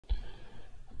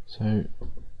So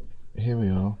here we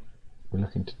are, we're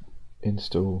looking to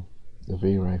install the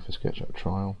V-Ray for SketchUp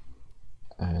trial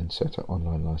and set up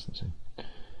online licensing.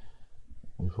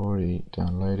 We've already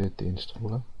downloaded the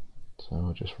installer, so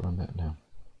I'll just run that now.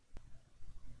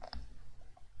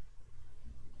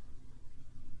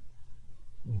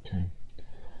 Okay,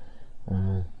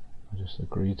 I'll just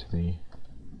agree to the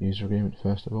user agreement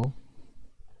first of all.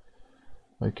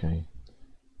 Okay,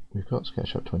 we've got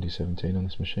SketchUp 2017 on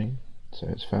this machine, so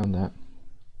it's found that.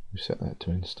 We've set that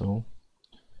to install.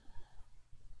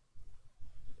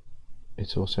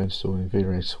 It's also installing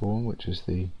V-Ray Swarm, which is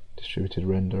the distributed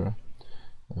renderer,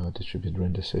 distributed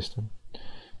render system,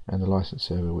 and the license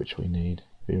server which we need.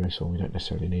 V-Ray Swarm we don't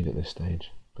necessarily need at this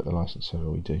stage, but the license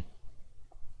server we do.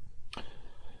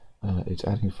 It's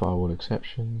adding firewall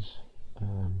exceptions,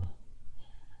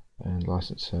 and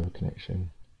license server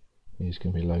connection is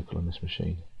going to be local on this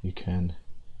machine. You can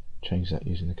change that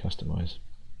using the customize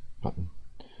button.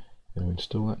 I'm going to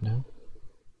install that now.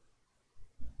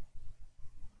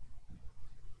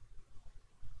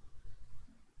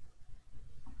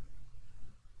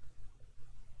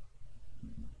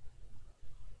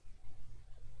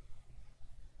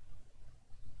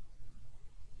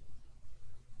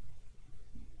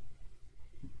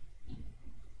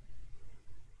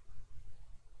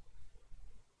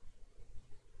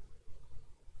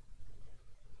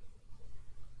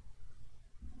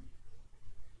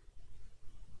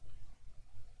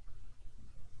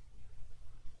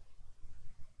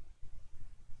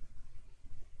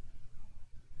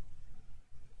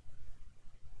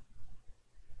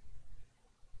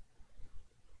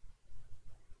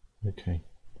 Okay,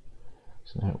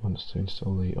 so now it wants to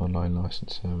install the online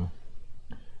license server.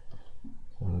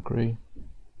 So I'll agree.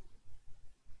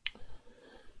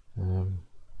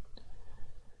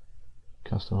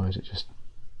 Customize, it just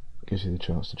gives you the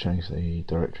chance to change the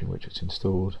directory in which it's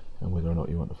installed and whether or not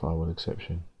you want the firewall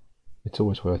exception. It's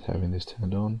always worth having this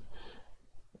turned on.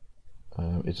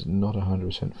 It's not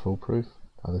 100% foolproof,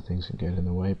 other things can get in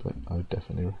the way, but I would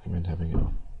definitely recommend having it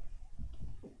on.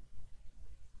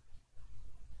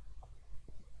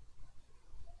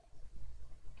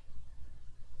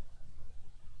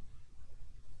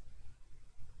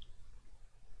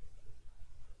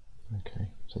 Okay,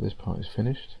 so this part is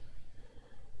finished.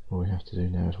 All we have to do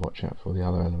now is watch out for the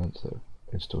other elements that are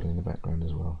installed in the background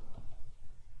as well.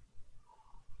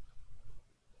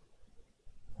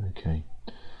 Okay,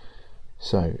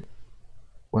 so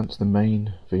once the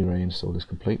main V-Ray install is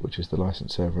complete, which is the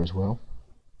license server as well,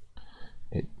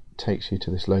 it takes you to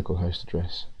this localhost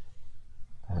address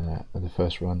at the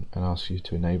first run and asks you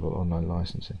to enable online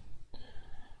licensing.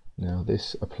 Now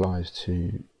this applies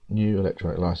to new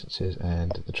electronic licenses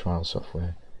and the trial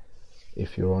software.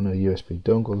 If you're on a USB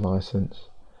dongle license,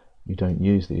 you don't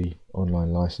use the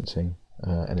online licensing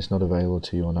and it's not available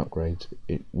to you on upgrades.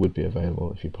 It would be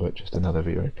available if you purchased another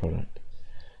V-Ray product.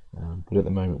 But at the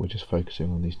moment we're just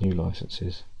focusing on these new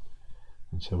licenses,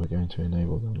 and so we're going to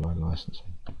enable the online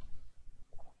licensing.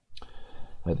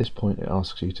 At this point it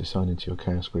asks you to sign into your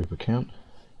Chaos Group account.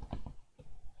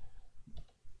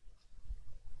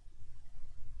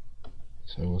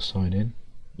 So we'll sign in.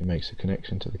 It makes a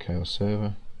connection to the Chaos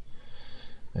server,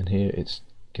 and here it's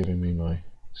giving me my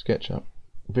SketchUp,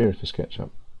 V-Ray for SketchUp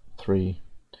 3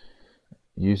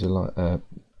 user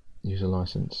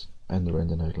license and the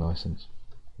render node license.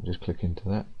 I'll just click into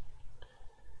that.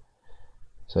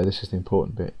 So this is the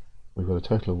important bit. We've got a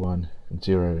total of 1 and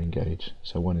 0 engaged,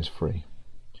 so 1 is free.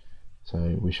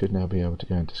 So we should now be able to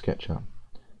go into SketchUp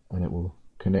and it will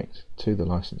connect to the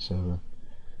license server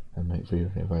and make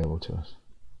V-Ray available to us.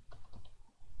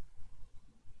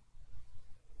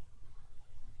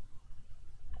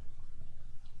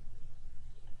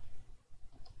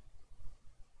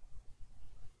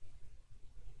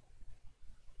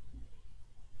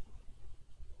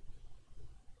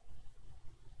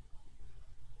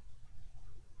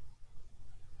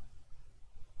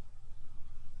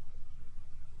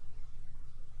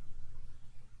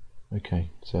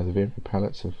 Okay, so the V-Ray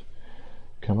palettes have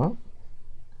come up,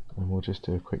 and we'll just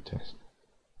do a quick test.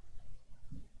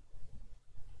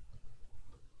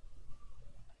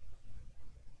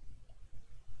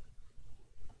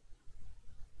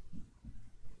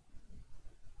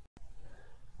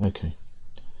 Okay,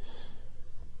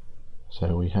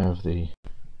 so we have the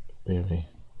V-Ray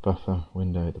buffer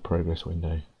window, the progress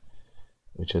window,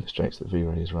 which illustrates that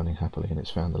V-Ray is running happily and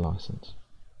it's found the license.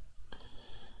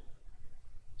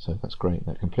 So that's great,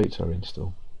 that completes our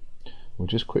install. We'll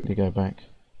just quickly go back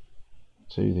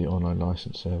to the online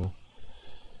license server.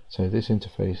 So this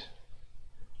interface,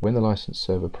 when the license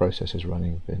server process is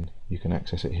running, then you can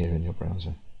access it here in your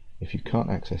browser. If you can't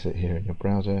access it here in your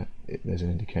browser, there's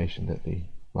an indication that the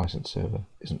license server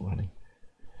isn't running.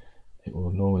 It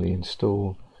will normally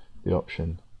install the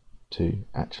option to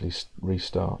actually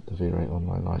restart the V-Ray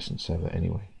Online license server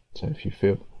anyway. So if you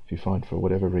find for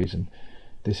whatever reason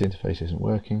this interface isn't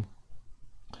working,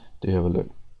 do have a look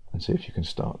and see if you can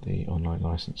start the online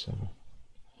license server.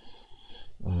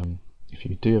 If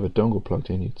you do have a dongle plugged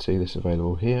in, you'd see this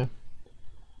available here,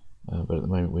 but at the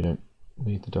moment we don't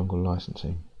need the dongle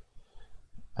licensing.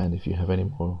 And if you have any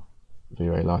more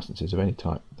V-Ray licenses of any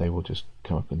type, they will just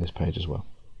come up in this page as well.